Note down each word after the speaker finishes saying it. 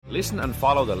Listen and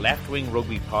follow the Left Wing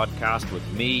Rugby podcast with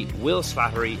me, Will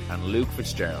Slattery, and Luke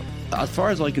Fitzgerald. As far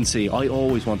as I can see, I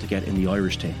always want to get in the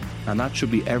Irish team, and that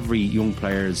should be every young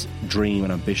player's dream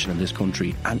and ambition in this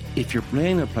country. And if you're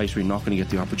playing in a place where you're not going to get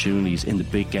the opportunities in the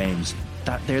big games,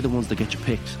 that they're the ones that get you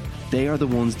picked. They are the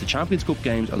ones, the Champions Cup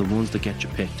games are the ones that get you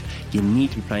picked. You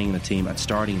need to be playing in a team and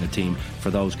starting in a team for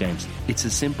those games. It's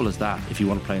as simple as that if you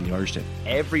want to play in the Irish team.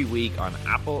 Every week on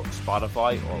Apple,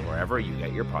 Spotify, or wherever you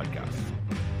get your podcasts.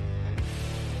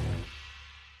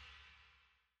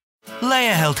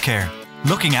 Leia Healthcare,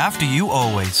 looking after you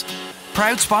always.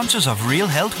 Proud sponsors of Real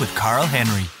Health with Carl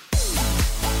Henry.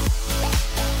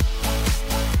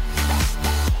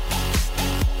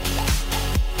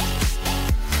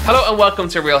 Hello and welcome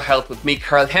to Real Health with me,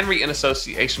 Carl Henry, in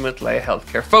association with Leia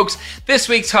Healthcare. Folks, this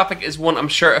week's topic is one I'm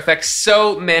sure affects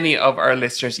so many of our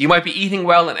listeners. You might be eating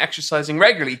well and exercising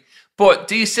regularly, but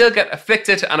do you still get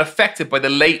afflicted and affected by the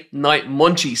late night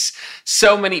munchies?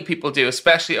 So many people do,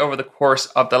 especially over the course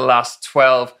of the last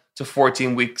 12 to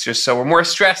 14 weeks or so. We're more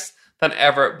stressed than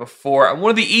ever before. And one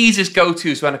of the easiest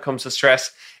go-tos when it comes to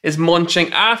stress is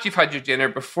munching after you've had your dinner,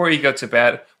 before you go to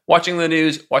bed, watching the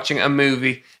news, watching a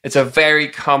movie. It's a very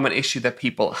common issue that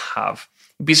people have.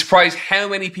 You'd be surprised how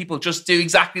many people just do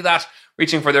exactly that,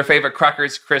 reaching for their favorite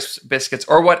crackers, crisps, biscuits,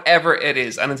 or whatever it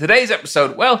is. And in today's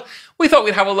episode, well, we thought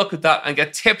we'd have a look at that and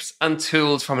get tips and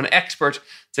tools from an expert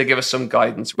to give us some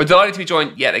guidance. We're delighted to be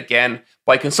joined yet again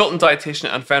by consultant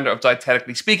dietitian and founder of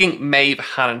Dietetically Speaking, Maeve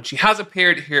Hannon. She has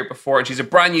appeared here before, and she's a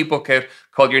brand new book out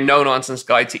called Your No-Nonsense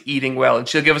Guide to Eating Well, and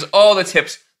she'll give us all the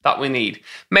tips that we need.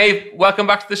 Maeve, welcome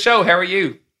back to the show. How are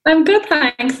you? I'm good,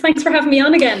 thanks. Thanks for having me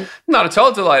on again. Not at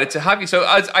all, delighted to have you. So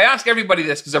as I ask everybody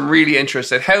this because I'm really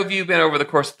interested. How have you been over the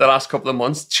course of the last couple of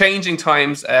months? Changing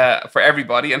times for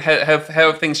everybody, and how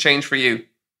have things changed for you?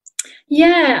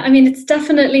 Yeah, I mean, it's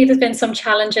definitely, there's been some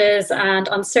challenges and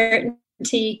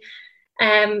uncertainty.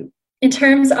 In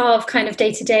terms of kind of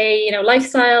day-to-day,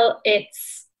 lifestyle,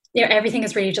 it's, everything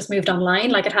has really just moved online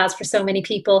like it has for so many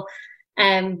people.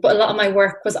 But a lot of my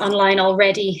work was online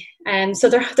already. So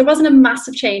there wasn't a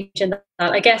massive change in that.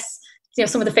 I guess,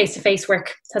 some of the face-to-face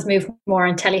work has moved more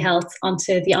on telehealth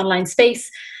onto the online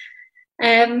space.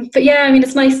 But yeah, I mean,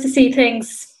 it's nice to see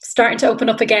things starting to open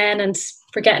up again and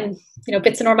we're getting,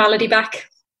 bits of normality back.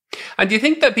 And do you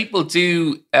think that people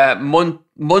do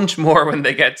munch more when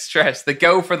they get stressed? They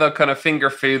go for the kind of finger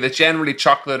food that's generally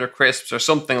chocolate or crisps or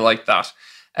something like that.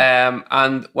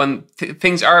 And when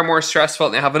things are more stressful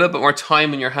and you have a little bit more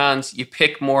time in your hands, you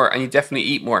pick more and you definitely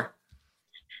eat more.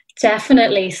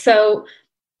 Definitely. So,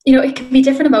 it can be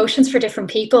different emotions for different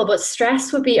people, but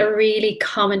stress would be a really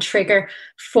common trigger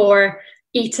for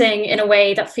eating in a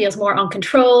way that feels more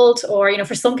uncontrolled, or,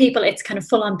 for some people it's kind of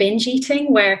full on binge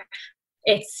eating where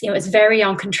it's very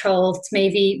uncontrolled, it's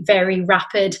maybe very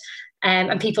rapid,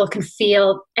 and people can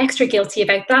feel extra guilty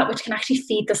about that, which can actually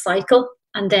feed the cycle.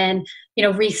 And then,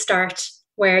 restart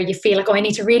where you feel like, I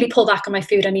need to really pull back on my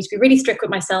food. I need to be really strict with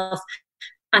myself.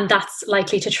 And that's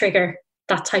likely to trigger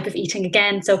that type of eating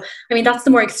again. So, I mean, that's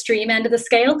the more extreme end of the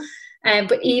scale.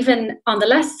 But even on the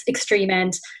less extreme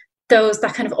end,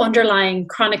 that kind of underlying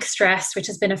chronic stress, which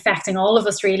has been affecting all of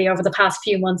us really over the past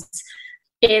few months,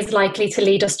 is likely to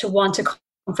lead us to want to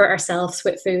comfort ourselves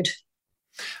with food.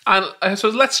 And so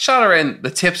let's chat around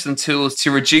the tips and tools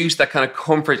to reduce that kind of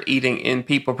comfort eating in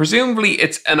people. Presumably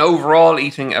it's an overall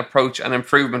eating approach and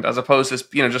improvement as opposed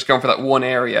to, just going for that one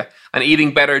area, and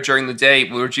eating better during the day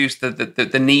will reduce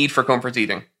the need for comfort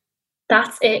eating.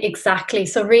 That's it, exactly.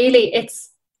 So really it's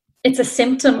a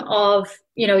symptom of,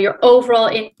 your overall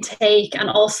intake and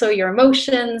also your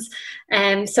emotions.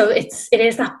 So it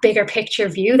is that bigger picture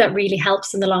view that really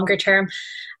helps in the longer term.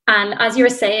 And as you were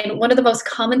saying, one of the most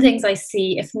common things I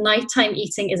see if nighttime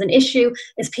eating is an issue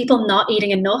is people not eating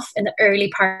enough in the early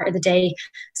part of the day.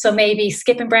 So maybe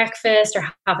skipping breakfast or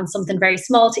having something very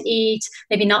small to eat,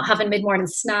 maybe not having mid-morning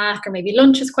snack, or maybe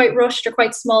lunch is quite rushed or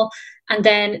quite small. And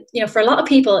then, for a lot of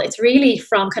people, it's really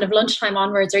from kind of lunchtime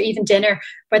onwards or even dinner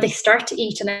where they start to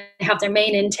eat and they have their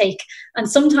main intake. And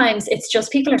sometimes it's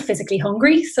just people are physically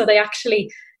hungry. So they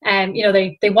actually,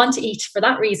 they want to eat for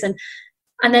that reason.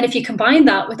 And then if you combine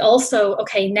that with also,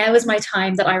 okay, now is my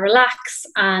time that I relax.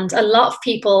 And a lot of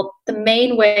people, the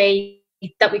main way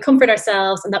that we comfort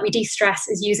ourselves and that we de-stress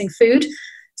is using food.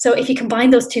 So if you combine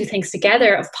those two things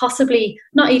together of possibly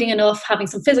not eating enough, having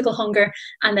some physical hunger,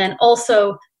 and then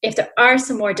also if there are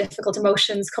some more difficult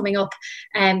emotions coming up,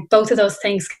 both of those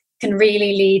things can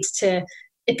really lead to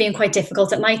it being quite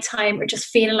difficult at nighttime or just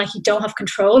feeling like you don't have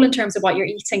control in terms of what you're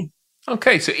eating.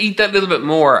 Okay, so eat that little bit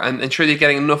more and ensure you're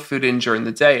getting enough food in during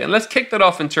the day. And let's kick that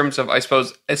off in terms of, I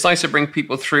suppose, it's nice to bring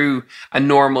people through a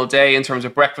normal day in terms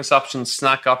of breakfast options,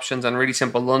 snack options, and really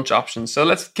simple lunch options. So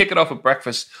let's kick it off with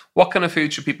breakfast. What kind of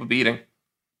food should people be eating?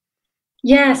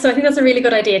 Yeah, so I think that's a really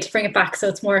good idea to bring it back so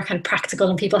it's more kind of practical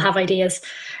and people have ideas.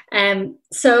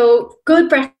 So good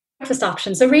breakfast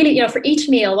options. So really, for each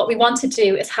meal, what we want to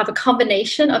do is have a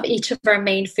combination of each of our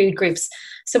main food groups.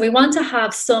 So we want to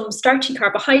have some starchy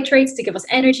carbohydrates to give us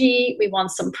energy. We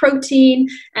want some protein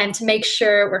and to make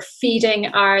sure we're feeding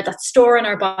that store in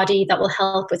our body that will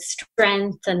help with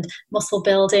strength and muscle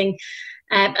building.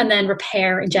 And then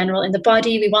repair in general in the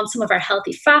body. We want some of our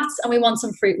healthy fats and we want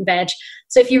some fruit and veg.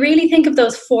 So if you really think of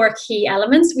those 4 key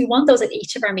elements, we want those at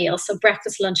each of our meals. So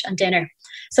breakfast, lunch and dinner.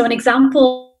 So an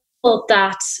example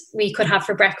that we could have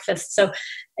for breakfast. So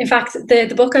in fact,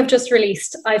 the book I've just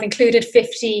released, I've included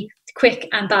 50 quick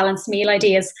and balanced meal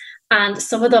ideas. And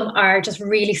some of them are just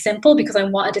really simple because I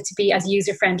wanted it to be as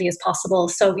user-friendly as possible.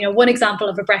 So, one example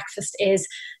of a breakfast is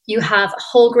you have a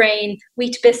whole grain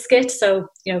wheat biscuit. So,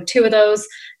 2 of those.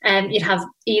 You'd have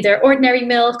either ordinary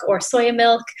milk or soya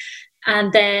milk.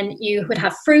 And then you would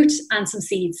have fruit and some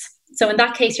seeds. So in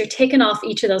that case, you're taking off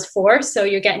each of those 4. So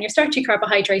you're getting your starchy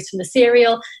carbohydrates from the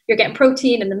cereal, you're getting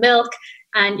protein in the milk,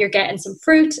 and you're getting some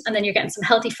fruit, and then you're getting some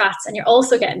healthy fats, and you're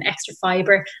also getting extra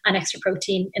fiber and extra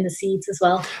protein in the seeds as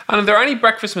well. And are there any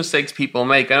breakfast mistakes people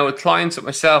make? I know with clients like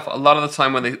myself, a lot of the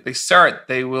time when they start,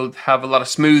 they will have a lot of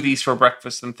smoothies for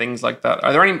breakfast and things like that.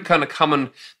 Are there any kind of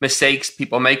common mistakes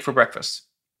people make for breakfast?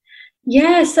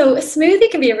 Yeah, so a smoothie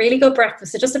can be a really good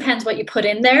breakfast. It just depends what you put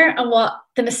in there. And what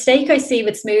the mistake I see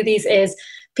with smoothies is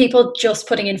people just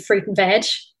putting in fruit and veg.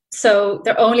 So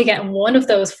they're only getting one of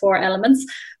those 4 elements.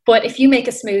 But if you make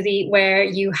a smoothie where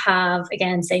you have,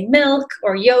 again, say milk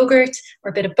or yogurt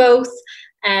or a bit of both,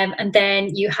 and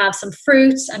then you have some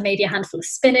fruit and maybe a handful of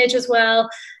spinach as well,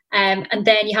 and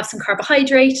then you have some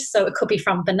carbohydrate, so it could be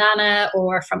from banana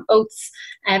or from oats,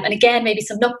 and again, maybe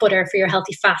some nut butter for your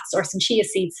healthy fats or some chia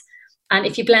seeds. And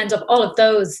if you blend up all of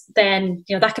those, then,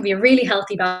 that can be a really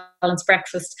healthy, balanced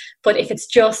breakfast. But if it's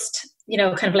just,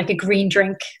 kind of like a green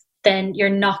drink, then you're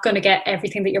not going to get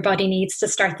everything that your body needs to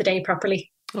start the day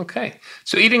properly. Okay.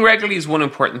 So eating regularly is one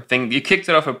important thing. You kicked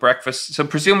it off at breakfast. So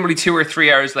presumably 2 or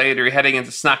 3 hours later, you're heading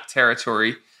into snack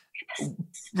territory.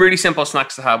 Really simple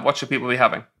snacks to have. What should people be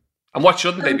having? And what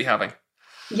shouldn't they be having?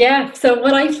 Yeah. So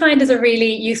what I find is a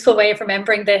really useful way of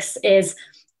remembering this is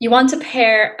you want to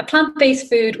pair a plant-based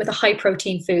food with a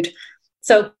high-protein food.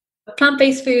 So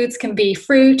plant-based foods can be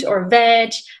fruit or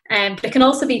veg, but it can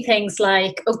also be things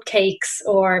like oat cakes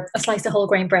or a slice of whole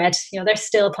grain bread. They're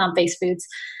still plant-based foods.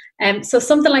 So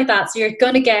something like that. So you're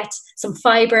going to get some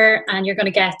fiber and you're going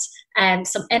to get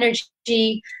some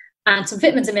energy and some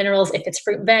vitamins and minerals if it's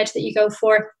fruit and veg that you go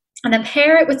for. And then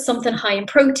pair it with something high in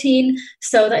protein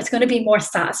so that it's going to be more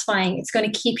satisfying. It's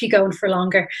going to keep you going for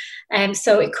longer.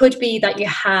 So it could be that you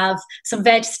have some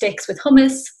veg sticks with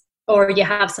hummus, or you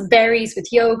have some berries with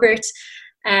yogurt,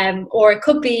 or it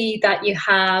could be that you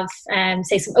have,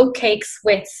 say, some oat cakes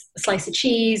with a slice of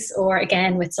cheese, or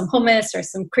again with some hummus or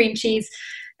some cream cheese.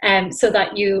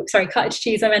 Cottage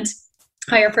cheese, I meant,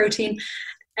 higher protein.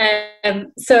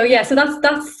 So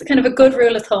that's kind of a good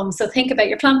rule of thumb. So think about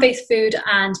your plant-based food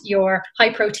and your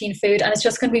high protein food, and it's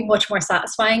just going to be much more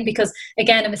satisfying because,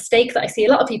 again, a mistake that I see a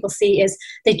lot of people see is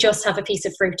they just have a piece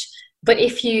of fruit. But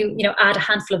if you add a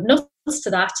handful of nuts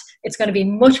to that, it's going to be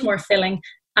much more filling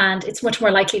and it's much more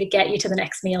likely to get you to the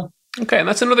next meal. Okay, and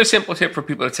that's another simple tip for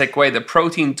people to take away, that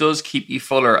protein does keep you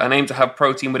fuller, and aim to have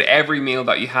protein with every meal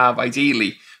that you have,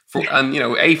 ideally. And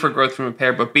A, for growth and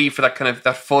repair, but B, for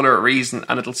that fuller reason,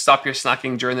 and it'll stop your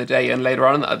snacking during the day and later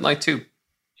on at night too.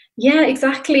 Yeah,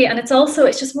 exactly. And it's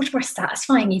just much more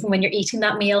satisfying even when you're eating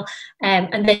that meal,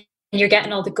 and then you're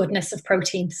getting all the goodness of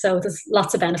protein. So there's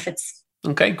lots of benefits.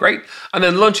 Okay, great. And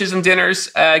then lunches and dinners.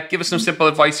 Give us some simple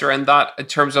advice around that in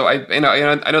terms of, I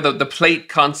know that the plate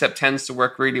concept tends to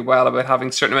work really well about having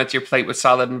a certain amount of your plate with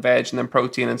salad and veg and then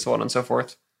protein and so on and so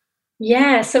forth.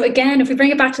 Yeah, so again, if we bring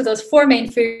it back to those 4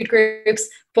 main food groups,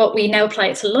 but we now apply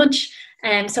it to lunch,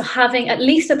 so having at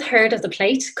least a third of the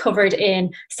plate covered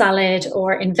in salad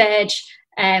or in veg,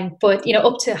 but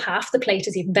up to half the plate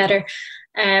is even better.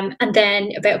 And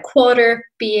then about a quarter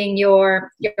being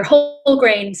your whole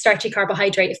grain starchy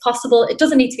carbohydrate if possible. It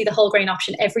doesn't need to be the whole grain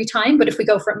option every time, but if we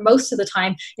go for it most of the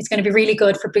time, it's going to be really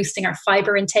good for boosting our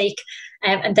fiber intake.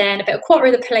 And then about a quarter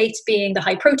of the plate being the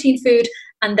high protein food,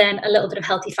 and then a little bit of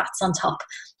healthy fats on top.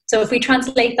 So if we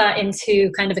translate that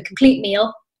into kind of a complete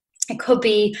meal, it could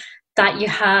be that you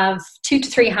have 2 to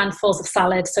 3 handfuls of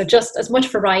salad, so just as much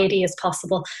variety as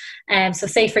possible. So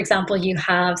say, for example, you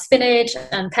have spinach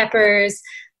and peppers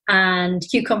and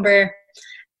cucumber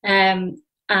and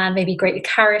maybe grated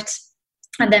carrot.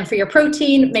 And then for your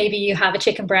protein, maybe you have a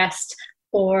chicken breast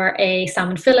or a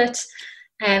salmon fillet.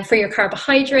 For your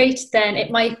carbohydrate, then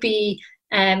it might be,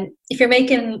 if you're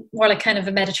making more like kind of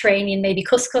a Mediterranean, maybe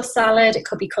couscous salad, it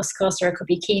could be couscous or it could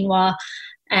be quinoa.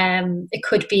 It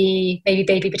could be maybe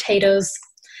baby potatoes.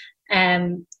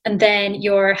 And then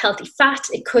your healthy fat,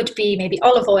 it could be maybe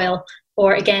olive oil,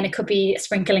 or again, it could be a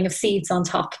sprinkling of seeds on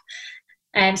top.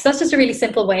 So that's just a really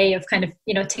simple way of kind of,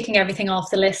 ticking everything off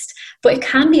the list. But it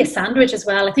can be a sandwich as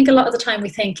well. I think a lot of the time we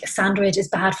think a sandwich is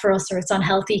bad for us or it's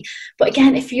unhealthy. But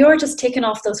again, if you're just ticking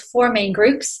off those 4 main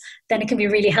groups, then it can be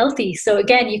really healthy. So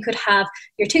again, you could have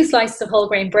your 2 slices of whole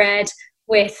grain bread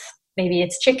with maybe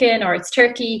it's chicken or it's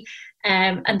turkey.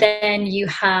 And then you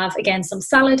have, again, some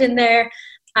salad in there.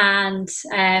 And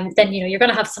then, you're going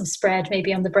to have some spread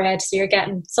maybe on the bread. So you're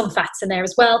getting some fats in there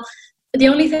as well. The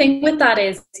only thing with that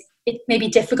is it may be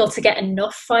difficult to get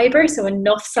enough fiber, so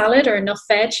enough salad or enough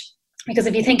veg, because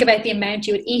if you think about the amount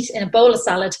you would eat in a bowl of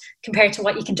salad compared to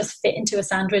what you can just fit into a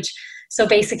sandwich, so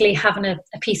basically having a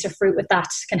piece of fruit with that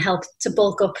can help to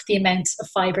bulk up the amount of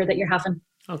fiber that you're having.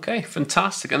 Okay,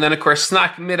 fantastic. And then, of course,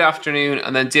 snack mid-afternoon,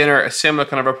 and then dinner, a similar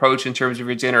kind of approach in terms of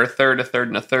your dinner, a third,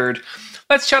 and a third.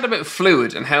 Let's chat about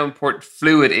fluid and how important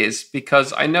fluid is,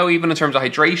 because I know even in terms of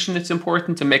hydration, it's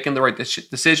important, and making the right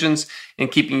decisions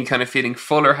and keeping you kind of feeling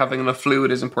fuller. Having enough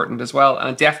fluid is important as well. And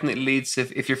it definitely leads to,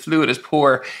 if your fluid is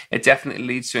poor, it definitely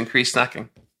leads to increased snacking.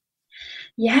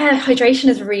 Yeah, hydration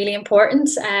is really important.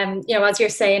 As you're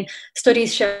saying,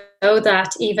 studies show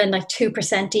that even like 2%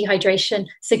 dehydration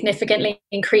significantly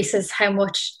decreases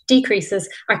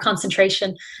our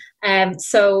concentration.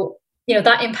 So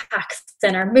that impacts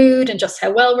then our mood and just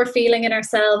how well we're feeling in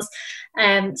ourselves.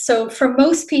 So for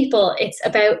most people, it's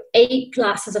about 8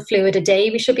 glasses of fluid a day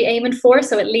we should be aiming for.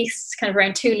 So at least kind of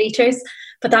around 2 litres,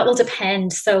 but that will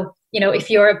depend. So, if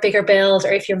you're a bigger build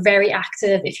or if you're very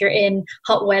active, if you're in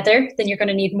hot weather, then you're going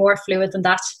to need more fluid than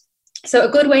that. So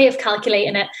a good way of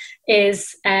calculating it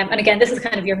is, and again, this is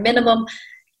kind of your minimum,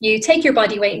 you take your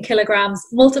body weight in kilograms,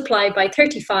 multiply by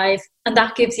 35, and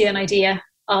that gives you an idea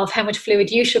of how much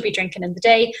fluid you should be drinking in the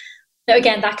day. Now,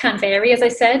 again, that can vary, as I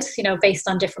said, based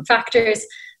on different factors.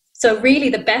 So really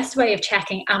the best way of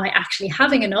checking, am I actually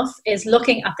having enough, is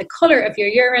looking at the colour of your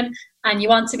urine, and you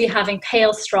want to be having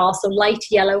pale straw, so light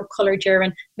yellow coloured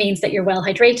urine means that you're well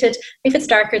hydrated. If it's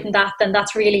darker than that, then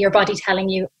that's really your body telling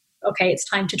you, okay, it's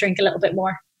time to drink a little bit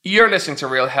more. You're listening to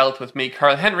Real Health with me,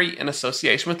 Carl Henry, in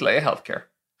association with Laya Healthcare.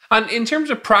 And in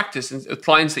terms of practice and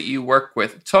clients that you work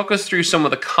with, talk us through some of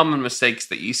the common mistakes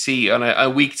that you see on a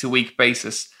week-to-week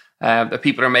basis that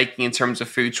people are making in terms of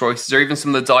food choices, or even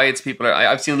some of the diets people are.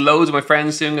 I've seen loads of my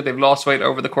friends doing it. They've lost weight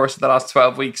over the course of the last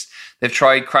 12 weeks. They've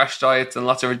tried crash diets and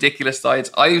lots of ridiculous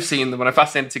diets. I've seen them, and I'm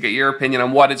fascinated to get your opinion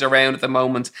on what is around at the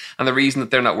moment and the reason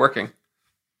that they're not working.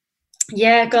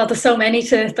 Yeah, God, there's so many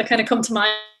that kind of come to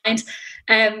mind.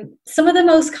 Some of the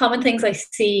most common things I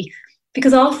see,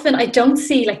 because often I don't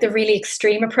see like the really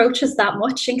extreme approaches that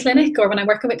much in clinic or when I'm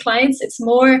working with clients, it's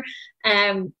more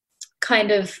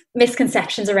kind of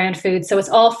misconceptions around food. So it's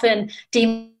often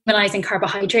demonizing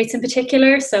carbohydrates in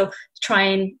particular. So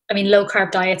low carb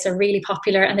diets are really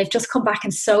popular, and they've just come back in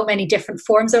so many different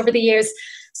forms over the years.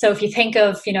 So if you think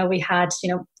of, we had,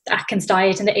 the Atkins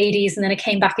diet in the 80s, and then it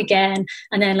came back again.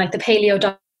 And then like the paleo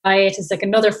diet is like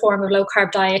another form of low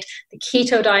carb diet. The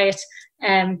keto diet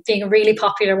being a really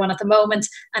popular one at the moment.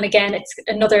 And again, it's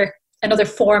another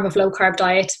form of low carb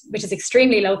diet, which is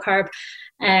extremely low carb.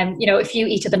 If you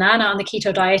eat a banana on the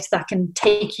keto diet, that can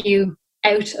take you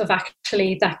out of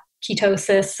actually that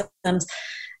ketosis.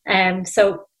 And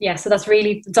so that's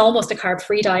really, it's almost a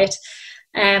carb-free diet.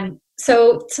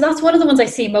 So that's one of the ones I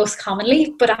see most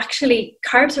commonly, but actually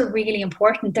carbs are really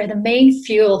important. They're the main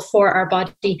fuel for our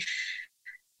body.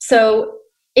 So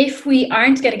if we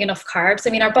aren't getting enough carbs,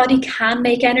 our body can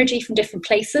make energy from different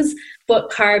places, but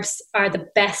carbs are the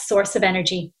best source of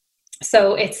energy.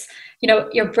 So it's,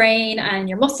 your brain and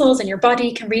your muscles and your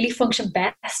body can really function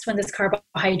best when there's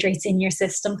carbohydrates in your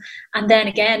system. And then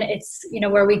again, it's,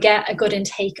 where we get a good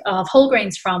intake of whole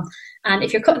grains from. And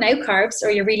if you're cutting out carbs or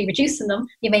you're really reducing them,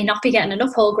 you may not be getting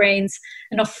enough whole grains,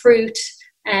 enough fruit,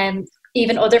 and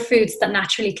even other foods that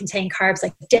naturally contain carbs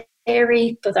like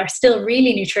dairy, but are still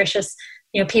really nutritious.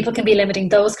 People can be limiting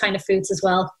those kind of foods as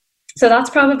well. So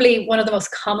that's probably one of the most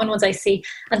common ones I see.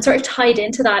 And sort of tied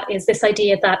into that is this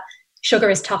idea that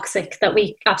sugar is toxic, that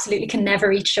we absolutely can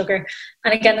never eat sugar.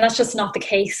 And again, that's just not the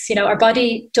case. Our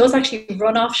body does actually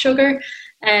run off sugar.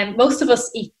 Most of us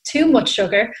eat too much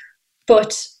sugar,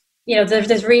 but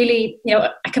there's really,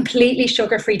 a completely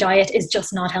sugar-free diet is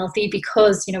just not healthy,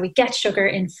 because, we get sugar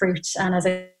in fruit, and as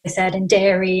I said, in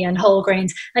dairy and whole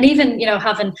grains, and even,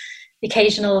 having the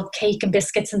occasional cake and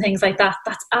biscuits and things like that.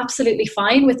 That's absolutely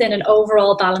fine within an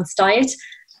overall balanced diet.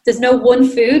 There's no one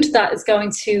food that is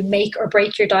going to make or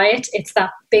break your diet. It's that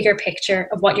bigger picture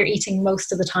of what you're eating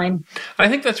most of the time. I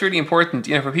think that's really important,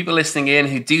 for people listening in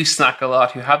who do snack a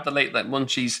lot, who have the late night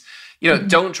munchies.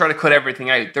 Don't try to cut everything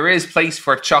out. There is place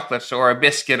for chocolate or a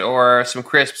biscuit or some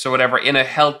crisps or whatever in a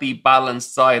healthy,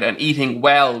 balanced diet, and eating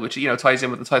well, which, ties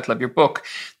in with the title of your book.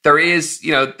 There is,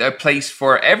 a place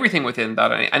for everything within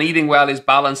that. And eating well is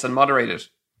balanced and moderated.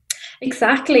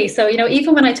 Exactly. So,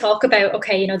 even when I talk about,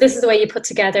 okay, this is the way you put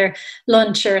together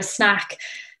lunch or a snack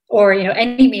or,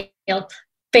 any meal,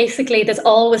 basically there's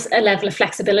always a level of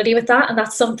flexibility with that. And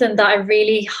that's something that I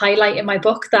really highlight in my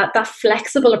book, that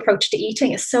flexible approach to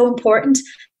eating is so important,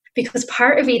 because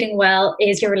part of eating well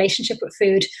is your relationship with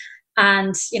food.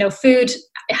 And, food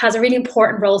has a really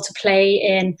important role to play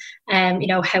in,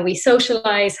 how we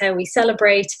socialize, how we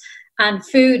celebrate. And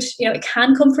food, it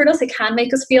can comfort us, it can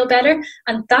make us feel better.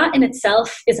 And that in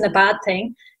itself isn't a bad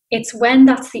thing. It's when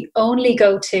that's the only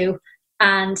go-to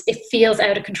and it feels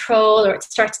out of control, or it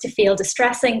starts to feel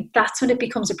distressing, that's when it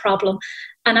becomes a problem.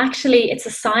 And actually, it's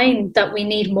a sign that we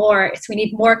need more. We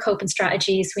need more coping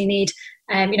strategies. We need,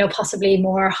 possibly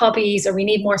more hobbies, or we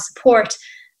need more support.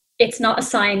 It's not a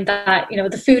sign that,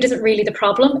 the food isn't really the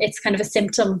problem. It's kind of a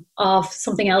symptom of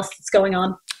something else that's going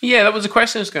on. Yeah, that was a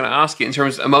question I was going to ask you in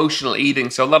terms of emotional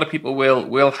eating. So a lot of people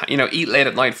will eat late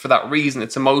at night for that reason.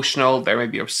 It's emotional. They may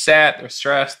be upset, they're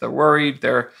stressed, they're worried,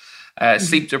 they're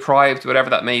sleep deprived,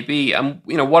 whatever that may be. And,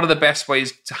 what are the best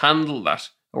ways to handle that?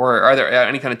 Or are there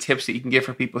any kind of tips that you can give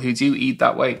for people who do eat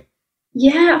that way?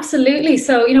 Yeah, absolutely.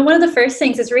 So, one of the first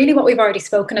things is really what we've already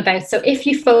spoken about. So if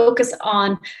you focus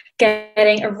on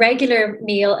getting a regular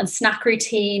meal and snack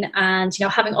routine and,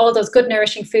 having all those good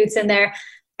nourishing foods in there,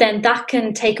 then that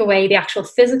can take away the actual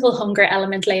physical hunger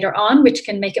element later on, which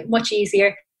can make it much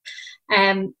easier.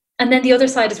 And then the other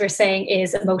side, as we're saying,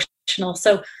 is emotional.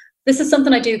 So this is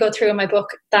something I do go through in my book,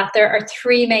 that there are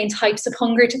 3 main types of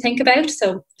hunger to think about.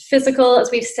 So physical,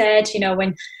 as we've said,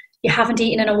 when you haven't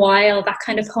eaten in a while, that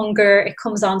kind of hunger, it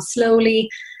comes on slowly.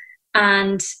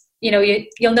 And,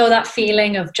 you'll know that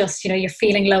feeling of just, you're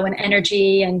feeling low in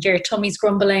energy and your tummy's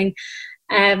grumbling.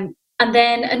 And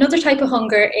then another type of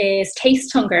hunger is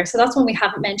taste hunger. So that's one we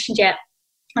haven't mentioned yet.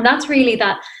 And that's really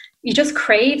that you just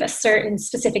crave a certain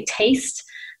specific taste.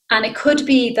 And it could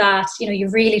be that, you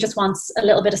really just want a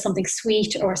little bit of something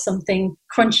sweet or something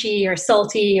crunchy or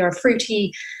salty or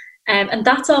fruity. And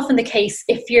that's often the case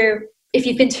if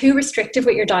you've been too restrictive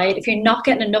with your diet, if you're not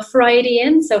getting enough variety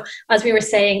in. So as we were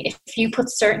saying, if you put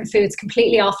certain foods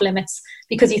completely off limits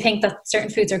because you think that certain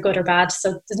foods are good or bad.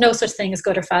 So there's no such thing as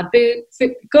good or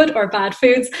bad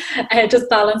foods, just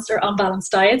balanced or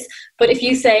unbalanced diets. But if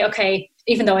you say, okay,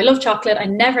 even though I love chocolate, I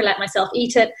never let myself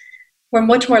eat it, we're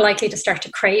much more likely to start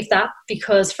to crave that,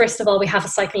 because first of all, we have a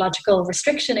psychological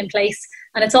restriction in place.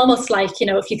 And it's almost like,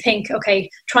 if you think, okay,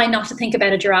 try not to think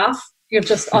about a giraffe, you'll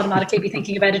just automatically be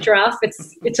thinking about a giraffe.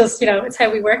 It's just, it's how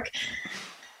we work.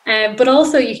 But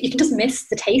also you can just miss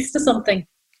the taste of something.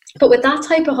 But with that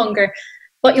type of hunger,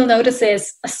 what you'll notice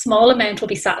is a small amount will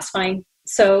be satisfying.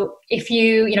 So if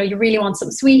you really want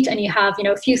something sweet and you have,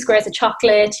 a few squares of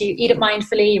chocolate, you eat it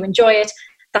mindfully, you enjoy it,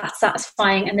 that's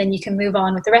satisfying, and then you can move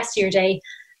on with the rest of your day.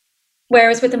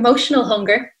 Whereas with emotional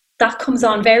hunger, that comes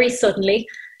on very suddenly,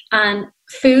 and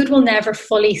food will never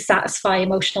fully satisfy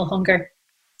emotional hunger.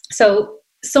 So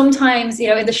sometimes,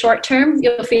 in the short term,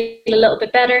 you'll feel a little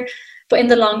bit better, but in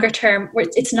the longer term,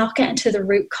 it's not getting to the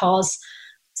root cause.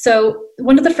 So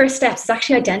one of the first steps is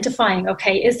actually identifying,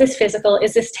 okay, is this physical?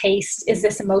 Is this taste? Is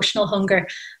this emotional hunger?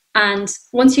 And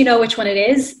once you know which one it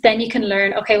is, then you can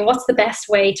learn, okay, well, what's the best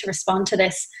way to respond to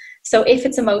this? So if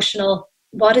it's emotional,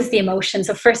 what is the emotion?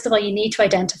 So first of all, you need to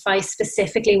identify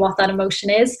specifically what that emotion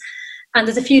is. And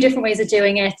there's a few different ways of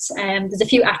doing it. There's a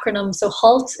few acronyms. So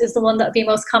HALT is the one that would be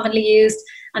most commonly used.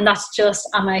 And that's just,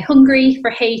 am I hungry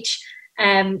for H?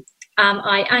 Am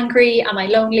I angry? Am I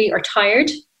lonely or tired?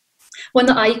 One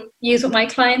that I use with my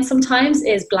clients sometimes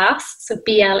is BLAST, so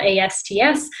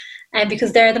BLASTS.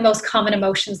 Because they're the most common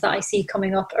emotions that I see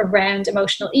coming up around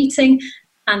emotional eating.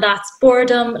 And that's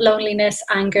boredom, loneliness,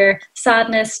 anger,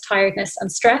 sadness, tiredness,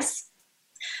 and stress.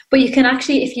 But you can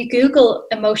actually, if you Google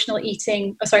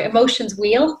emotions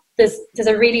wheel, there's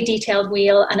a really detailed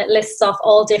wheel, and it lists off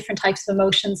all different types of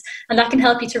emotions. And that can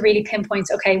help you to really pinpoint,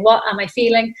 okay, what am I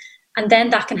feeling? And then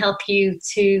that can help you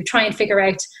to try and figure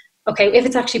out, okay, if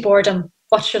it's actually boredom,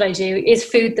 what should I do? Is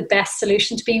food the best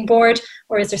solution to being bored,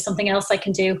 or is there something else I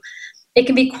can do? It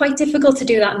can be quite difficult to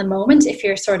do that in the moment if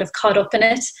you're sort of caught up in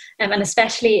it, and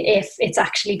especially if it's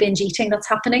actually binge eating that's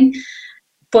happening.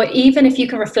 But even if you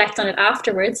can reflect on it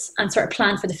afterwards and sort of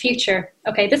plan for the future,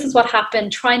 okay, this is what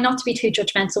happened. Try not to be too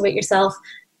judgmental with yourself.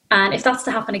 And if that's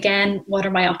to happen again, what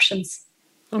are my options?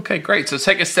 Okay, great. So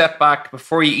take a step back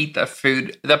before you eat that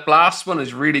food. That last one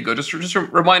is really good. Just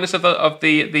remind us of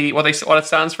the what it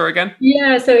stands for again.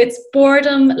 Yeah, so it's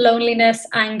boredom, loneliness,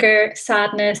 anger,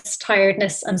 sadness,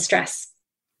 tiredness, and stress.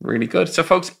 Really good. So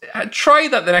folks, try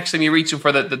that the next time you're reaching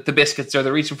for the biscuits or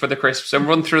they're reaching for the crisps, and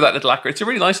run through that little acronym. It's a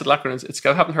really nice little acronym.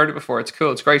 I haven't heard it before. It's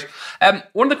cool. It's great.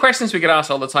 One of the questions we get asked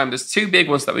all the time, there's two big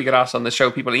ones that we get asked on the show,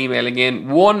 people emailing in.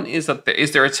 One is that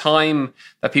is there a time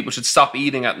that people should stop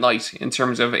eating at night in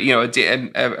terms of,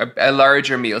 a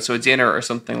larger meal, so a dinner or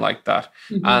something like that?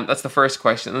 Mm-hmm. And that's the first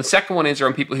question. And the second one is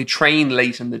around people who train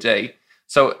late in the day.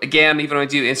 So again, even when I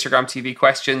do Instagram TV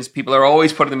questions, people are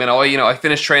always putting them in, I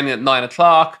finished training at 9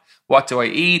 o'clock. What do I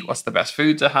eat? What's the best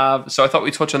food to have? So I thought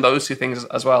we'd touch on those two things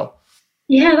as well.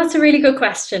 Yeah, that's a really good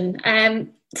question.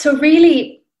 So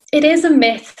really, it is a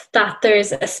myth that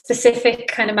there's a specific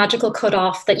kind of magical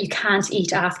cutoff that you can't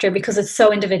eat after, because it's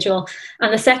so individual.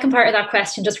 And the second part of that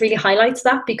question just really highlights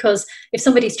that, because if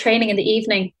somebody's training in the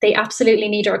evening, they absolutely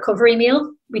need a recovery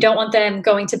meal. We don't want them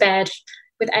going to bed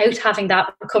without having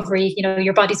that recovery.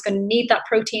 Your body's going to need that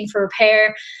protein for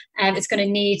repair, and it's going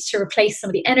to need to replace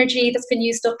some of the energy that's been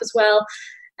used up as well.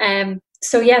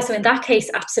 So in that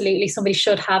case, absolutely, somebody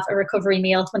should have a recovery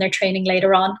meal when they're training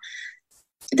later on.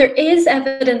 There is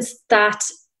evidence that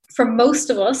for most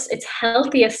of us, it's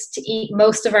healthiest to eat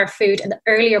most of our food in the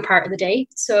earlier part of the day.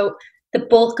 So the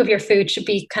bulk of your food should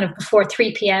be kind of before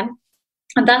 3 p.m.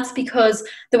 And that's because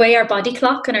the way our body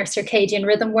clock and our circadian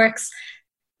rhythm works,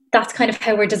 that's kind of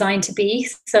how we're designed to be.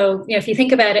 So, if you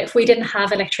think about it, if we didn't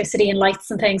have electricity and lights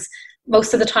and things,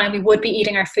 most of the time we would be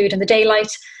eating our food in the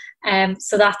daylight.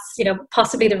 So that's,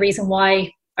 possibly the reason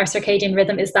why our circadian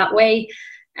rhythm is that way.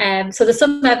 So there's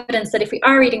some evidence that if we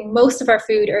are eating most of our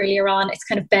food earlier on, it's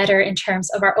kind of better in terms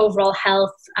of our overall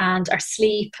health and our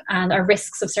sleep and our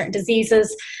risks of certain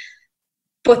diseases.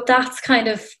 But that's kind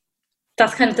of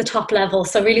the top level.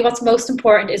 So really what's most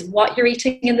important is what you're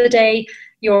eating in the day,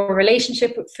 your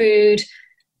relationship with food,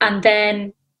 and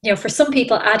then, for some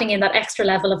people adding in that extra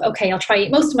level of, okay, I'll try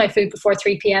eat most of my food before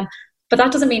 3 p.m. But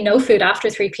that doesn't mean no food after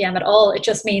 3 p.m. at all. It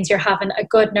just means you're having a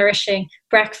good nourishing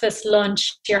breakfast,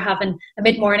 lunch, you're having a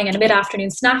mid-morning and a mid-afternoon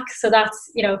snack. So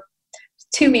that's,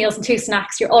 2 meals and 2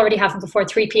 snacks you're already having before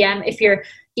 3 p.m. if you're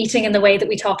eating in the way that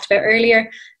we talked about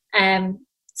earlier.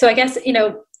 So I guess,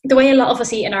 the way a lot of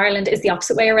us eat in Ireland is the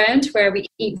opposite way around, where we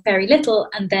eat very little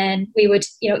and then we would,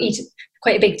 eat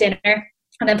quite a big dinner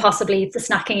and then possibly the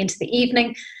snacking into the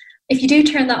evening. If you do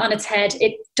turn that on its head,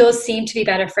 it does seem to be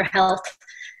better for health.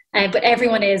 But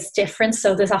everyone is different,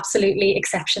 so there's absolutely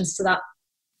exceptions to that.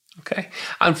 Okay.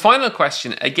 And final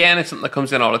question, again, it's something that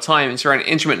comes in all the time. It's around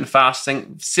intermittent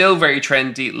fasting, still very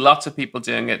trendy, lots of people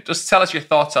doing it. Just tell us your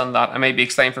thoughts on that and maybe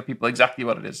explain for people exactly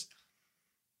what it is.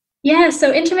 Yeah,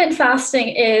 so intermittent fasting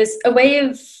is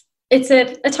it's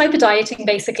a type of dieting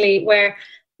basically where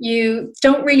you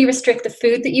don't really restrict the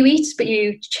food that you eat, but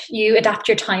you adapt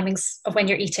your timings of when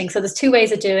you're eating. So there's 2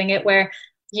 ways of doing it, where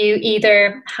you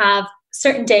either have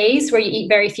certain days where you eat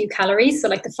very few calories, so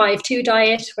like the 5-2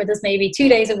 diet, where there's maybe 2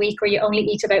 days a week where you only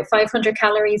eat about 500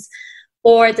 calories,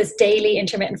 or there's daily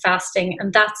intermittent fasting,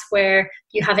 and that's where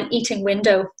you have an eating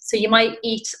window. So you might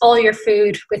eat all your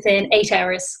food within 8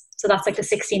 hours. So that's like the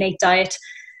 16-8 diet.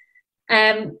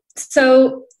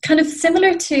 So kind of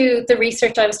similar to the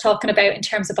research I was talking about in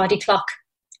terms of body clock,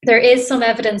 there is some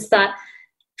evidence that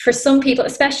for some people,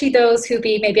 especially those who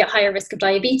be maybe at higher risk of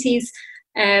diabetes,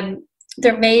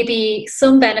 there may be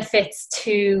some benefits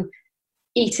to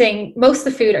eating most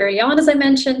of the food early on, as I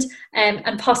mentioned,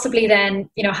 and possibly then,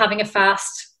 having a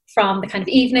fast from the kind of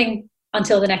evening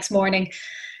until the next morning.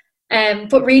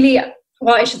 But really,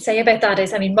 what I should say about that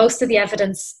is, most of the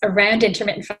evidence around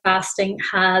intermittent fasting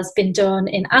has been done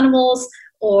in animals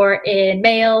or in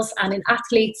males and in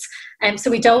athletes. So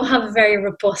we don't have a very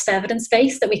robust evidence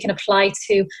base that we can apply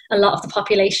to a lot of the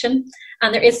population.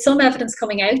 And there is some evidence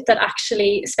coming out that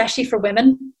actually, especially for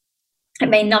women, it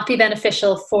may not be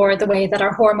beneficial for the way that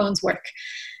our hormones work.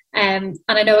 And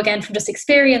I know, again, from just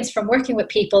experience from working with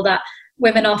people, that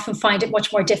women often find it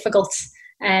much more difficult.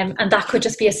 And that could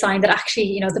just be a sign that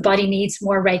actually, the body needs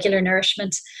more regular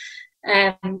nourishment.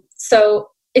 So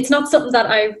it's not something that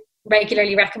I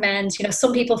regularly recommend.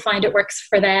 Some people find it works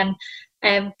for them.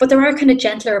 But there are kind of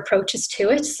gentler approaches to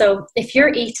it. So if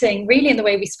you're eating really in the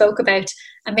way we spoke about,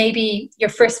 and maybe your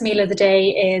first meal of the day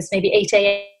is maybe 8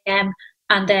 a.m.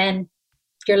 and then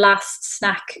your last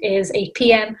snack is 8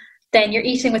 p.m., then you're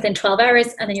eating within 12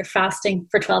 hours and then you're fasting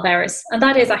for 12 hours. And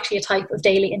that is actually a type of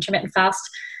daily intermittent fast.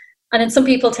 And then some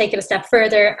people take it a step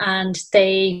further and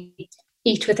they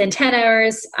eat within 10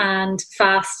 hours and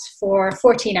fast for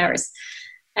 14 hours.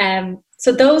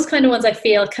 So those kind of ones I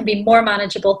feel can be more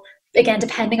manageable, again,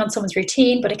 depending on someone's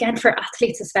routine. But again, for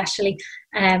athletes especially,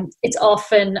 it's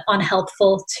often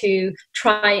unhelpful to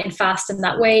try and fast in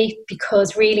that way,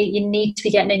 because really you need to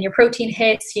be getting in your protein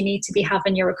hits, you need to be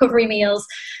having your recovery meals,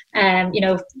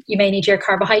 you may need your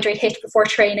carbohydrate hit before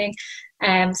training.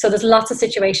 So there's lots of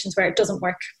situations where it doesn't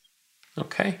work.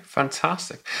 Okay,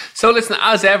 fantastic. So listen,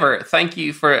 as ever, thank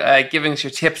you for giving us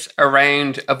your tips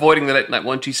around avoiding the late night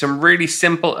munchies. Some really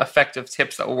simple, effective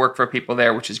tips that will work for people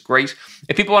there, which is great.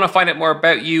 If people want to find out more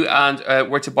about you and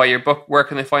where to buy your book, where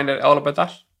can they find out all about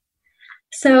that?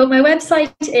 So my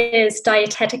website is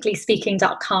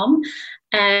dieteticallyspeaking.com.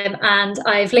 And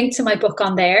I've linked to my book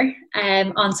on there.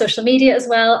 On social media as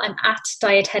well, I'm at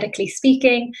Dietetically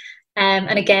Speaking.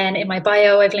 And again, in my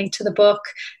bio, I've linked to the book.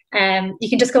 You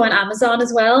can just go on Amazon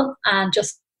as well and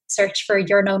just search for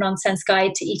Your No Nonsense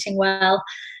Guide to Eating Well.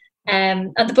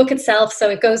 And the book itself, so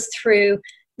it goes through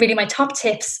really my top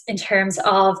tips in terms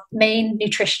of main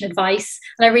nutrition advice.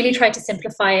 And I really try to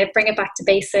simplify it, bring it back to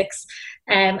basics.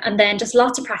 And then just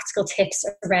lots of practical tips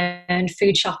around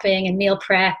food shopping and meal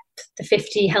prep, the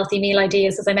 50 healthy meal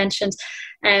ideas, as I mentioned.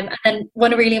 And then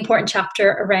one really important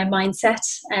chapter around mindset.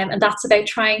 And that's about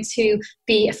trying to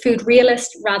be a food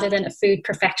realist rather than a food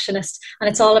perfectionist. And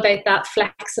it's all about that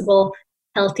flexible,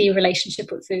 healthy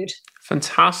relationship with food.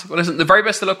 Fantastic. Well, listen, the very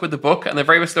best of luck with the book and the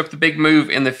very best of luck with the big move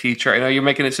in the future. I know you're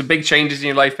making some big changes in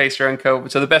your life based around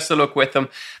COVID, so the best of luck with them.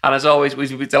 And as always,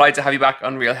 we'd be delighted to have you back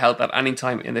on Real Health at any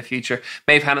time in the future.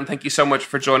 Maeve Hannon, thank you so much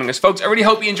for joining us. Folks, I really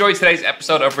hope you enjoyed today's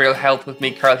episode of Real Health with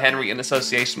me, Karl Henry, in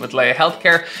association with Laya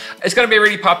Healthcare. It's going to be a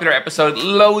really popular episode.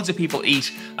 Loads of people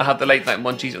eat and have the late night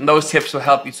munchies, and those tips will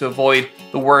help you to avoid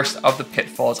the worst of the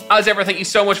pitfalls. As ever, thank you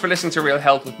so much for listening to Real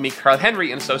Health with me, Karl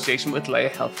Henry, in association with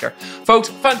Laya Healthcare. Folks,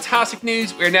 fantastic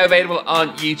news. We're now available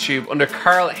on YouTube under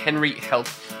Karl Henry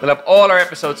Health. We'll have all our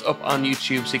episodes up on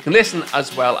YouTube so you can listen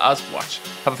as well as watch.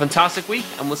 Have a fantastic week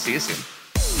and we'll see you soon.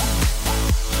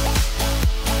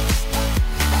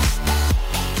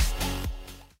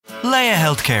 Laya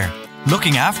Healthcare,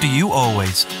 looking after you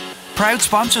always. Proud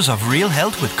sponsors of Real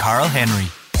Health with Karl Henry.